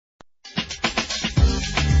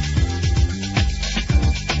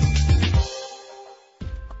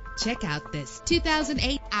Check out this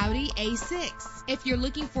 2008 Audi A6. If you're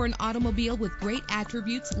looking for an automobile with great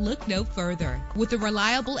attributes, look no further. With a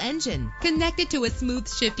reliable engine connected to a smooth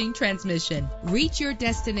shifting transmission, reach your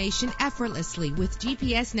destination effortlessly with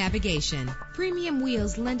GPS navigation. Premium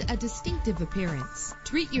wheels lend a distinctive appearance.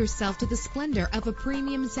 Treat yourself to the splendor of a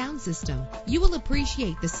premium sound system. You will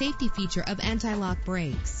appreciate the safety feature of anti-lock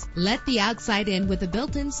brakes. Let the outside in with a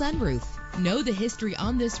built-in sunroof. Know the history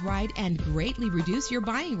on this ride and greatly reduce your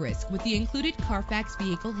buying risk with the included Carfax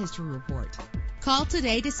Vehicle History Report. Call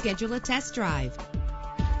today to schedule a test drive.